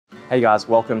Hey guys,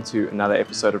 welcome to another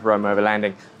episode of Rome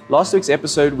Overlanding. Last week's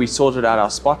episode, we sorted out our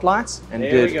spotlights and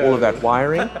did all of that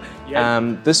wiring.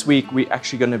 This week, we're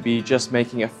actually going to be just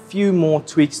making a few more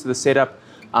tweaks to the setup.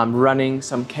 Running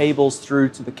some cables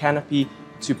through to the canopy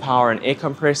to power an air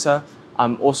compressor.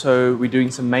 Also, we're doing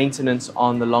some maintenance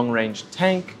on the long-range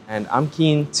tank, and I'm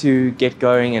keen to get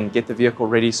going and get the vehicle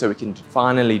ready so we can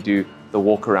finally do the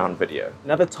walk-around video.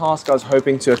 Another task I was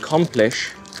hoping to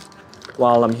accomplish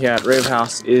while I'm here at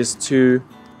Revhouse is to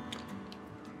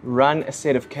run a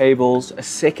set of cables, a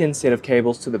second set of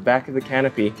cables to the back of the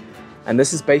canopy, and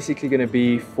this is basically going to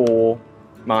be for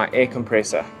my air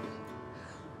compressor.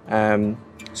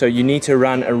 So you need to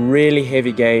run a really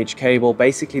heavy gauge cable,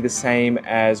 basically the same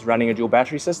as running a dual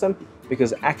battery system,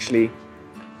 because actually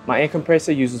my air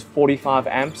compressor uses 45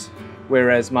 amps,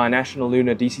 whereas my National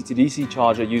Lunar DC to DC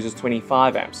charger uses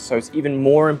 25 amps. So it's even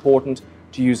more important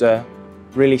to use a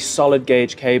really solid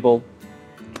gauge cable,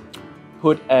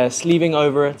 put a sleeving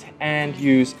over it, and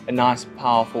use a nice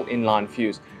powerful inline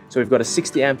fuse. So we've got a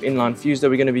 60 amp inline fuse that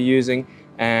we're going to be using,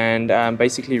 and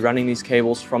basically running these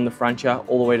cables from the front here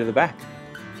all the way to the back.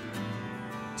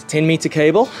 It's a 10-meter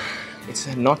cable.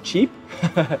 It's not cheap,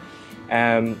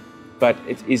 but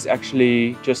it is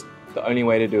actually just the only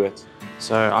way to do it.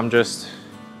 So I'm just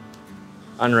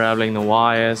unraveling the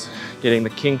wires, getting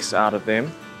the kinks out of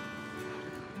them,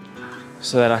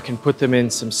 so that I can put them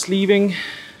in some sleeving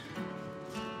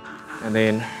and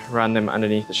then run them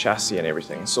underneath the chassis and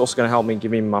everything. It's also going to help me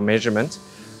give me my measurement,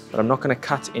 but I'm not going to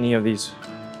cut any of these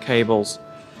cables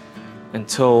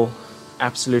until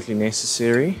absolutely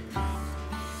necessary.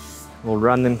 We'll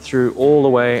run them through all the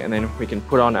way, and then we can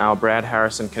put on our Brad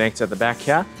Harrison connector at the back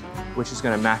here, which is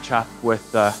going to match up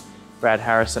with the Brad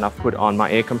Harrison I've put on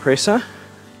my air compressor.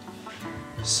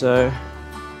 So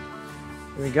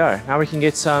there we go. Now we can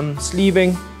get some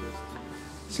sleeving,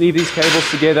 sleeve these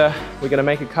cables together. We're going to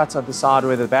make a cut at the side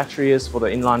where the battery is for the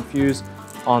inline fuse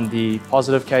on the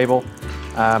positive cable,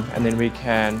 and then we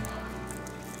can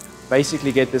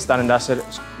basically get this done and dusted.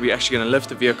 We're actually going to lift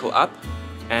the vehicle up,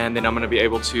 and then I'm going to be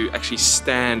able to actually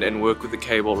stand and work with the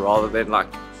cable rather than like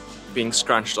being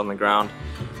scrunched on the ground,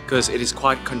 because it is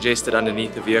quite congested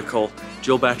underneath the vehicle.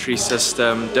 Dual battery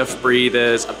system, diff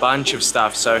breathers, a bunch of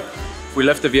stuff. So if we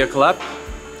lift the vehicle up,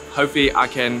 hopefully I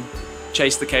can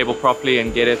chase the cable properly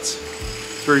and get it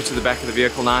through to the back of the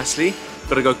vehicle nicely.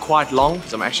 Got to go quite long,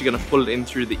 because I'm actually going to pull it in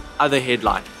through the other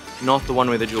headlight, not the one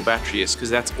where the dual battery is, because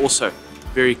that's also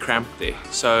very cramped there.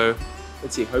 So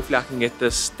let's see, hopefully I can get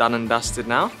this done and dusted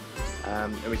now,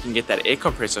 and we can get that air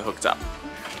compressor hooked up.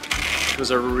 It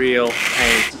was a real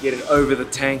pain to get it over the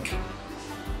tank.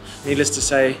 Needless to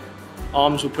say,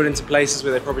 arms were put into places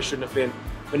where they probably shouldn't have been.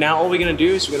 But now all we're going to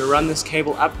do is we're going to run this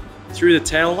cable up through the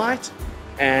tail light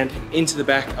and into the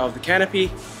back of the canopy,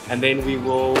 and then we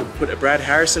will put a Brad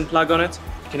Harrison plug on it,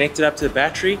 connect it up to the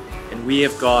battery, and we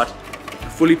have got a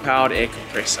fully powered air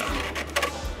compressor.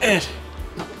 It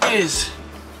is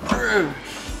through.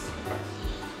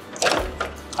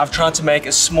 I've tried to make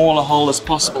as small a hole as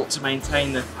possible to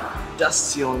maintain the dust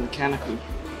seal in the canopy,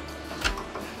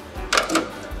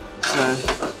 so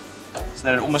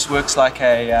that it almost works like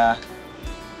a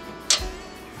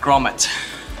grommet.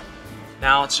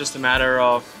 Now it's just a matter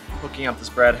of hooking up this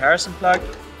Brad Harrison plug.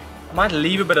 I might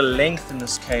leave a bit of length in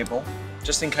this cable,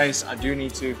 just in case I do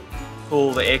need to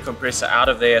pull the air compressor out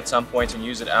of there at some point and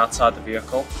use it outside the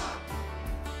vehicle.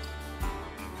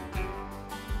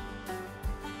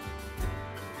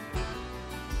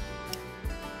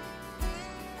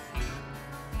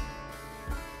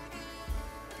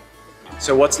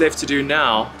 So what's left to do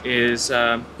now is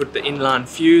put the inline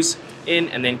fuse in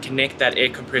and then connect that air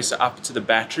compressor up to the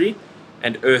battery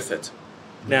and earth it.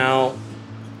 Now,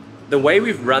 the way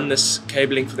we've run this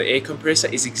cabling for the air compressor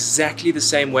is exactly the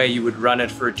same way you would run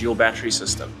it for a dual battery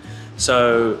system.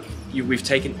 So we've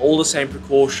taken all the same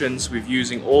precautions, we're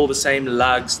using all the same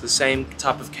lugs, the same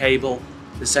type of cable,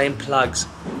 the same plugs.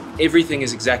 Everything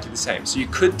is exactly the same. So you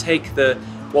could take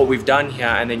what we've done here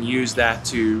and then use that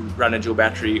to run a dual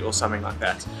battery or something like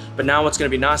that. But now what's going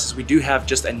to be nice is we do have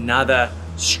just another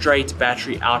straight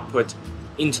battery output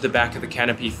into the back of the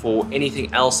canopy for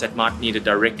anything else that might need a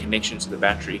direct connection to the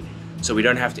battery, so we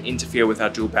don't have to interfere with our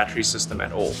dual battery system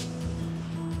at all.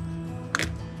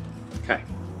 Okay.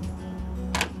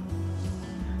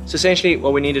 So essentially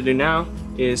what we need to do now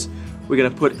is we're going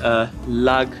to put a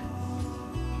lug.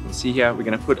 You can see here, we're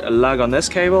going to put a lug on this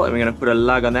cable and we're going to put a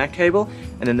lug on that cable,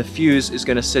 and then the fuse is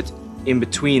going to sit in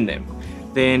between them.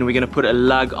 Then we're going to put a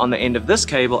lug on the end of this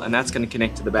cable, and that's going to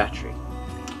connect to the battery.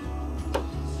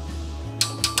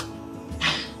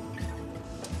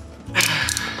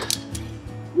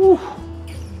 Whew.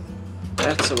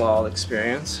 That's a worthwhile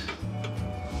experience.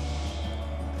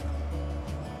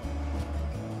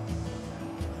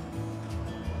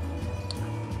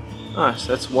 Nice,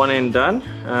 that's one end done.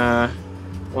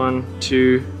 1,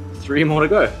 2, 3 more to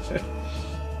go.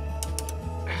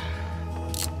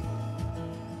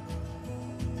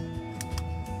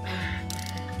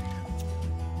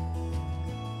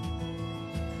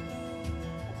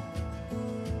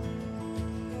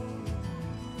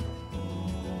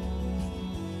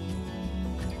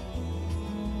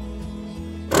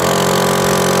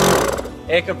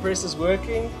 Air compressor is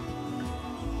working.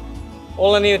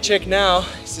 All I need to check now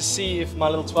is to see if my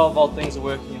little 12-volt things are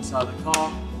working inside the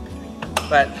car.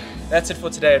 But that's it for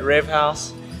today at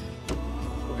Revhouse.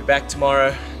 We'll be back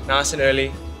tomorrow, nice and early,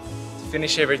 to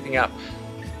finish everything up,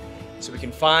 so we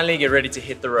can finally get ready to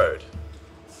hit the road.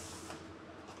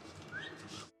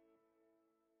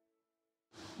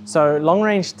 So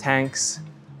long-range tanks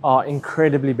are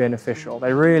incredibly beneficial.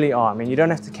 They really are. I mean, you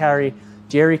don't have to carry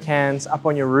jerry cans up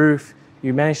on your roof.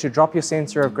 You manage to drop your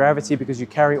center of gravity because you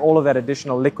carry all of that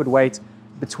additional liquid weight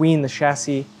between the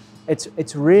chassis.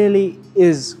 It really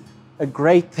is a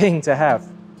great thing to have,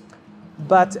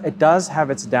 but it does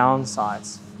have its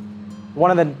downsides.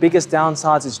 One of the biggest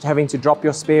downsides is having to drop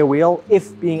your spare wheel,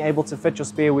 if being able to fit your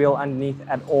spare wheel underneath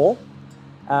at all.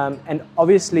 And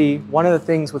obviously, one of the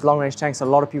things with long-range tanks a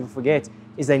lot of people forget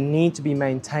is they need to be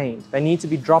maintained. They need to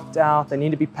be dropped out, they need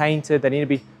to be painted, they need to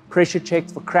be pressure checked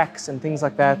for cracks and things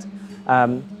like that.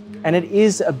 And it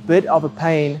is a bit of a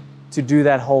pain to do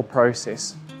that whole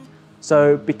process.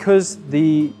 So because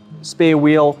the spare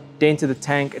wheel dented the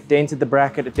tank, it dented the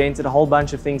bracket, it dented a whole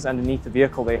bunch of things underneath the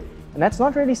vehicle there. And that's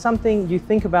not really something you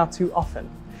think about too often.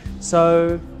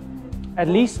 So at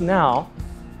least now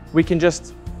we can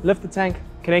just lift the tank,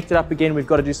 connect it up again. We've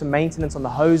got to do some maintenance on the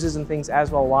hoses and things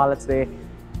as well while it's there.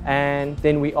 And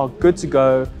then we are good to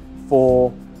go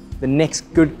for the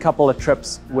next good couple of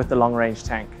trips with the long-range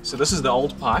tank. So this is the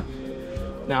old pipe.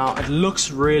 Now it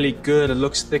looks really good, it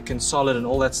looks thick and solid and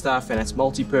all that stuff, and it's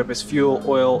multi-purpose: fuel,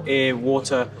 oil, air,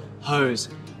 water, hose.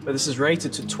 But this is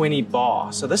rated to 20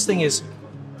 bar. So this thing is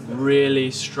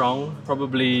really strong,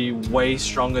 probably way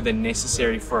stronger than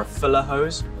necessary for a filler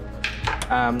hose.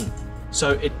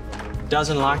 So it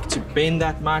doesn't like to bend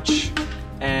that much,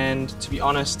 and to be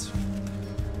honest,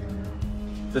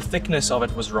 the thickness of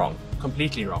it was wrong.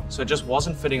 Completely wrong. So it just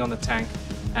wasn't fitting on the tank,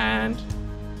 and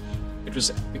it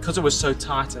was, because it was so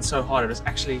tight and so hard, it was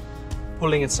actually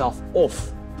pulling itself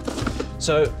off.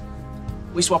 So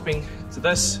we're swapping to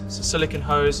this. It's a silicone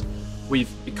hose.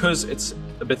 Because it's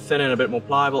a bit thinner and a bit more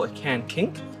pliable, it can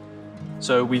kink.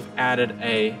 So we've added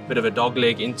a bit of a dog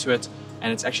leg into it,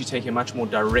 and it's actually taking a much more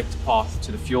direct path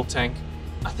to the fuel tank.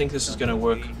 I think this is going to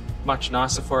work much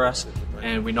nicer for us,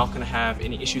 and we're not going to have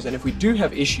any issues. And if we do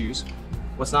have issues,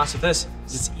 what's nice with this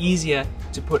is it's easier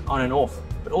to put on and off,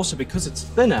 but also because it's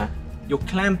thinner, your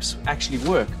clamps actually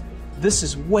work. This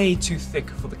is way too thick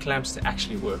for the clamps to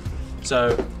actually work. So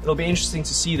it'll be interesting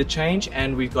to see the change,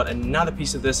 and we've got another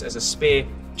piece of this as a spare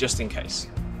just in case.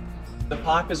 The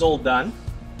pipe is all done.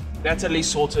 That's at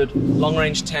least sorted.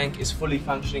 Long-range tank is fully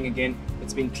functioning again.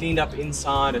 It's been cleaned up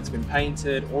inside, it's been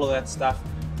painted, all of that stuff.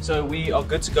 So we are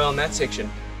good to go on that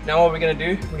section. Now what we're going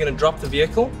to do, we're going to drop the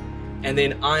vehicle, and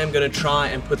then I am going to try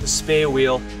and put the spare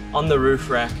wheel on the roof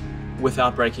rack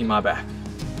without breaking my back.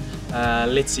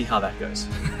 Let's see how that goes.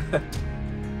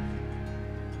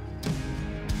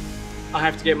 I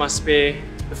have to get my spare,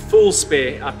 the full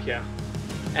spare, up here,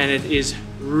 and it is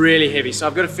really heavy. So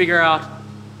I've got to figure out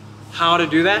how to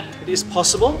do that. It is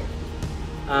possible.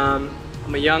 I'm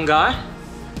a young guy,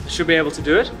 I should be able to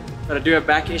do it, but I do have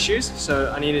back issues,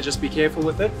 so I need to just be careful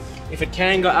with it. If it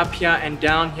can go up here and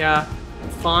down here,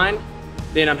 fine.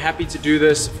 Then I'm happy to do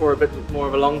this for a bit more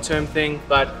of a long-term thing.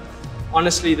 But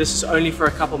honestly, this is only for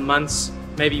a couple months,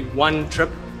 maybe one trip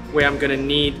where I'm gonna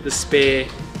need the spare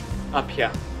up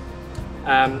here.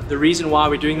 The reason why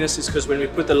we're doing this is because when we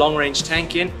put the long-range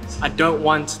tank in, I don't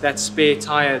want that spare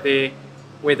tire there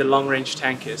where the long-range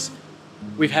tank is.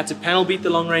 We've had to panel beat the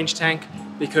long-range tank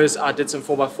because I did some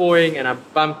 4x4ing and I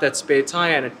bumped that spare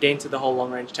tire and it dented the whole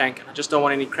long-range tank. I just don't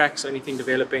want any cracks or anything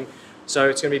developing. So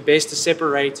it's gonna be best to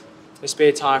separate the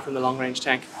spare tire from the long-range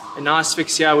tank. A nice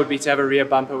fix here would be to have a rear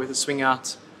bumper with a swing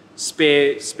out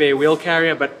spare wheel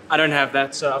carrier, but I don't have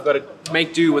that, so I've got to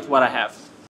make do with what I have.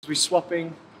 We're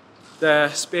swapping the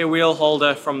spare wheel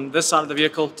holder from this side of the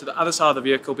vehicle to the other side of the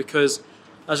vehicle because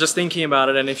I was just thinking about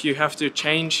it, and if you have to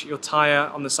change your tire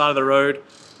on the side of the road,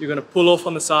 you're going to pull off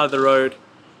on the side of the road,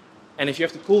 and if you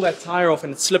have to pull that tire off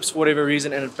and it slips for whatever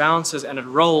reason and it bounces and it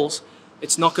rolls,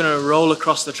 it's not going to roll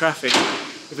across the traffic.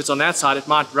 If it's on that side, it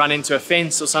might run into a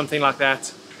fence or something like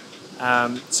that.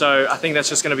 So I think that's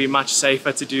just going to be much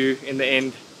safer to do in the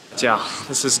end. But yeah,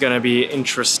 this is going to be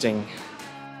interesting.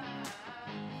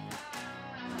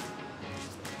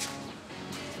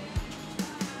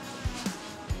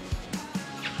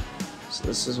 So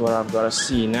this is what I've got to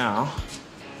see now.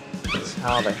 Is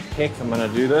how the heck I'm going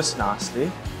to do this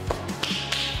nicely.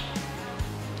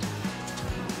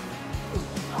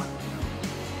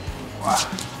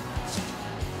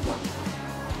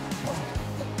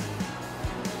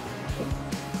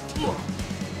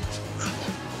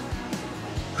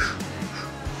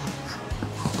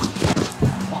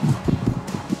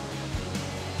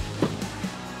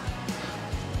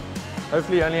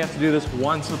 Hopefully you only have to do this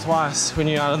once or twice when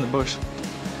you're out in the bush.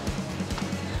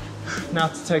 Now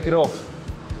to take it off.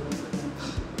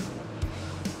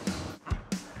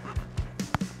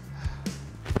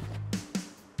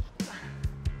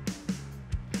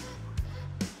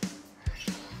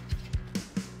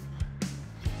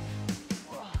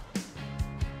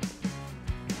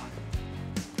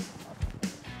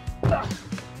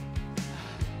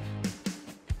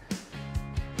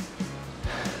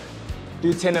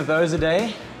 Do 10 of those a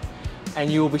day and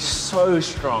you will be so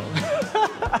strong.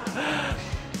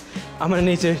 I'm gonna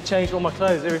need to change all my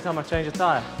clothes every time I change a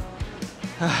tire.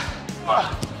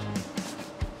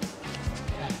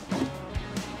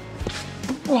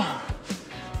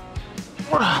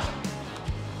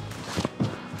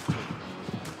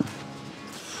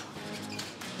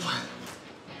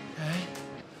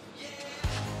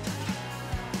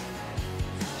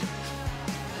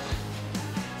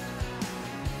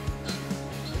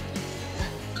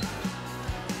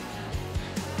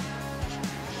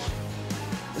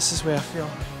 This is where I feel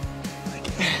like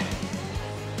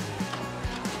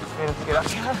ready to get up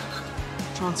here,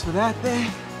 transfer that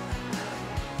there,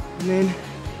 and then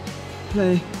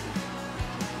play.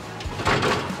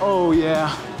 Oh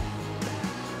yeah.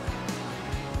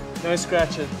 No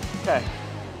scratches. Okay.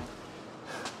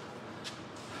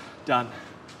 Done.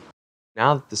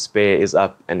 Now that the spare is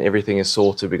up and everything is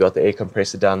sorted, we got the air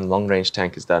compressor done, long range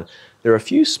tank is done, there are a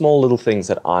few small little things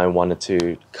that I wanted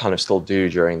to kind of still do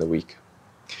during the week.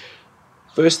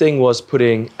 First thing was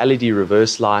putting LED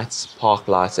reverse lights, park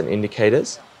lights and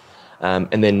indicators.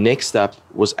 And then next up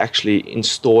was actually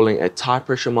installing a tire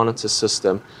pressure monitor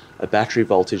system, a battery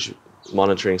voltage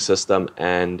monitoring system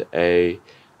and a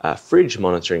fridge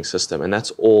monitoring system. And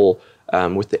that's all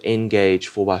with the NGauge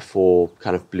 4x4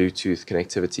 kind of Bluetooth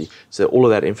connectivity. So all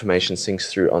of that information syncs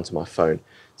through onto my phone.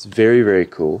 It's very, very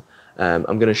cool. I'm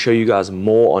going to show you guys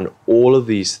more on all of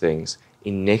these things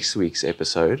in next week's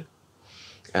episode.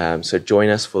 So join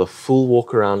us for the full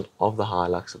walk around of the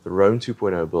Hilux, of the Roam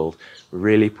 2.0 build.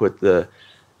 Really put the,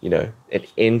 an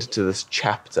end to this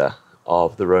chapter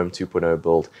of the Roam 2.0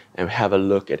 build and have a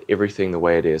look at everything the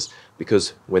way it is.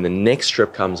 Because when the next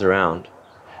trip comes around,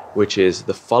 which is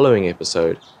the following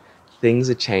episode, things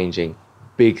are changing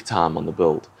big time on the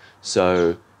build.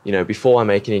 So, before I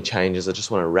make any changes, I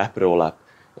just want to wrap it all up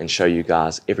and show you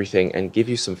guys everything and give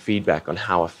you some feedback on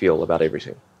how I feel about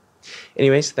everything.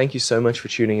 Anyways, thank you so much for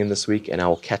tuning in this week, and I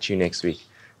will catch you next week.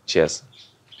 Cheers.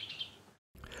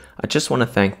 I just want to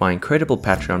thank my incredible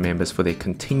Patreon members for their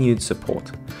continued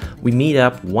support. We meet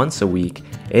up once a week,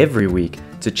 every week,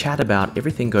 to chat about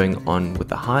everything going on with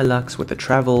the Hilux, with the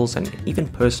travels, and even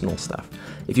personal stuff.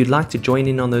 If you'd like to join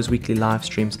in on those weekly live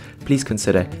streams, please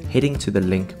consider heading to the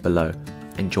link below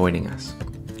and joining us.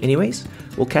 Anyways,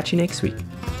 we'll catch you next week.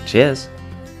 Cheers.